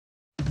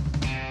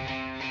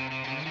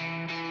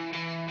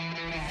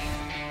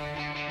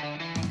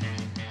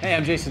Hey,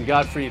 I'm Jason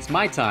Godfrey. It's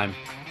my time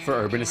for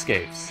Urban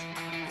Escapes.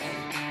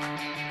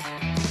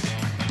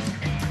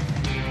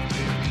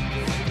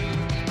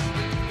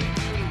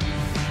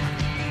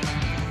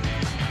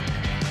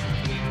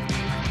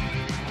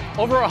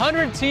 Over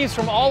 100 teams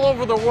from all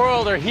over the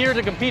world are here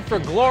to compete for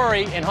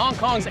glory in Hong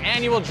Kong's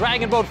annual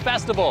Dragon Boat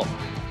Festival.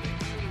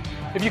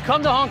 If you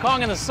come to Hong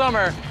Kong in the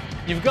summer,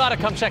 you've got to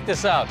come check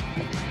this out.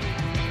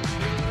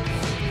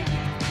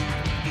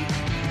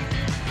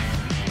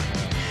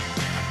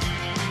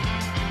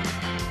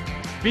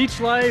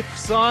 Beach life,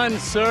 sun,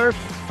 surf,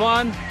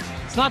 fun.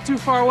 It's not too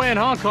far away in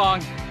Hong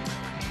Kong.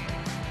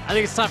 I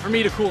think it's time for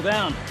me to cool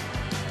down.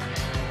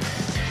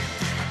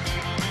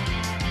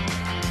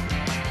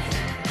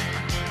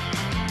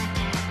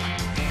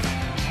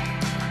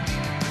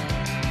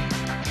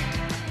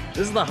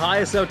 This is the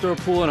highest outdoor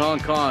pool in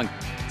Hong Kong.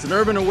 It's an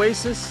urban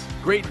oasis,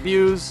 great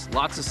views,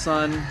 lots of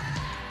sun,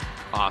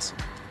 awesome.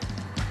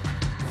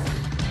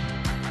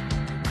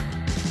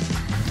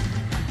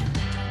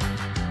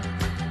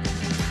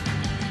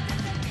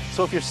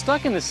 So if you're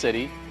stuck in the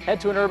city,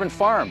 head to an urban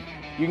farm.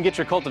 You can get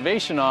your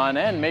cultivation on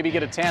and maybe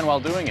get a tan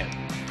while doing it.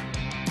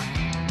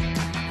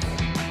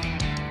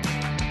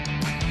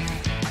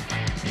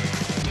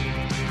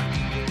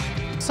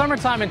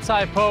 Summertime in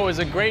Tai Po is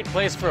a great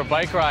place for a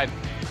bike ride,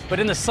 but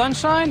in the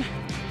sunshine,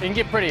 it can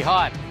get pretty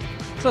hot.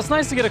 So it's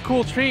nice to get a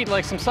cool treat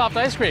like some soft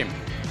ice cream.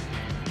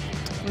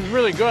 It's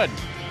really good.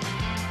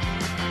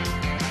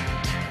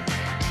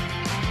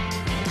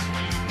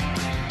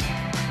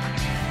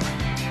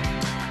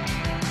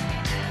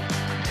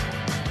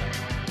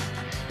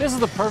 This is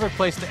the perfect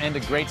place to end a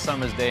great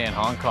summer's day in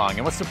Hong Kong.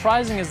 And what's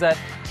surprising is that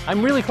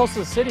I'm really close to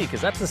the city,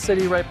 because that's the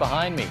city right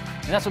behind me.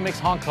 And that's what makes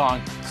Hong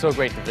Kong so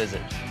great to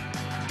visit.